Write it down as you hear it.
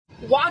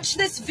Watch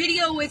this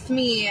video with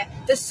me.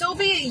 The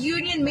Soviet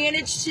Union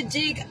managed to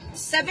dig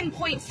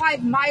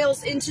 7.5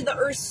 miles into the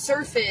Earth's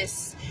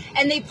surface,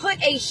 and they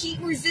put a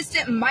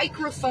heat-resistant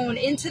microphone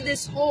into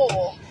this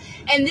hole.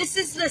 And this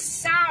is the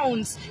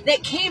sounds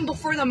that came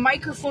before the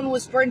microphone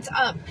was burnt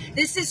up.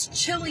 This is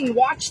chilling.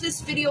 Watch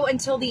this video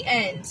until the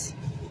end.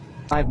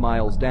 5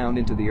 miles down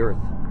into the Earth.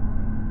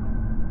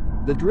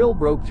 The drill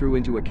broke through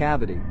into a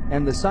cavity,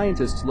 and the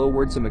scientists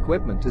lowered some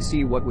equipment to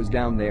see what was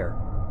down there.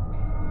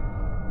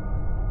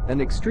 An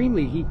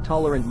extremely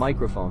heat-tolerant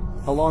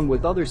microphone, along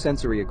with other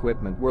sensory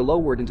equipment, were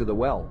lowered into the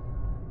well.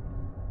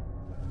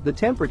 The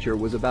temperature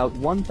was about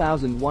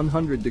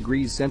 1,100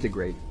 degrees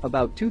centigrade,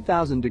 about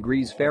 2,000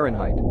 degrees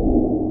Fahrenheit.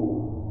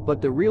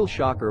 But the real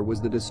shocker was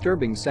the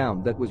disturbing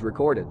sound that was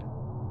recorded.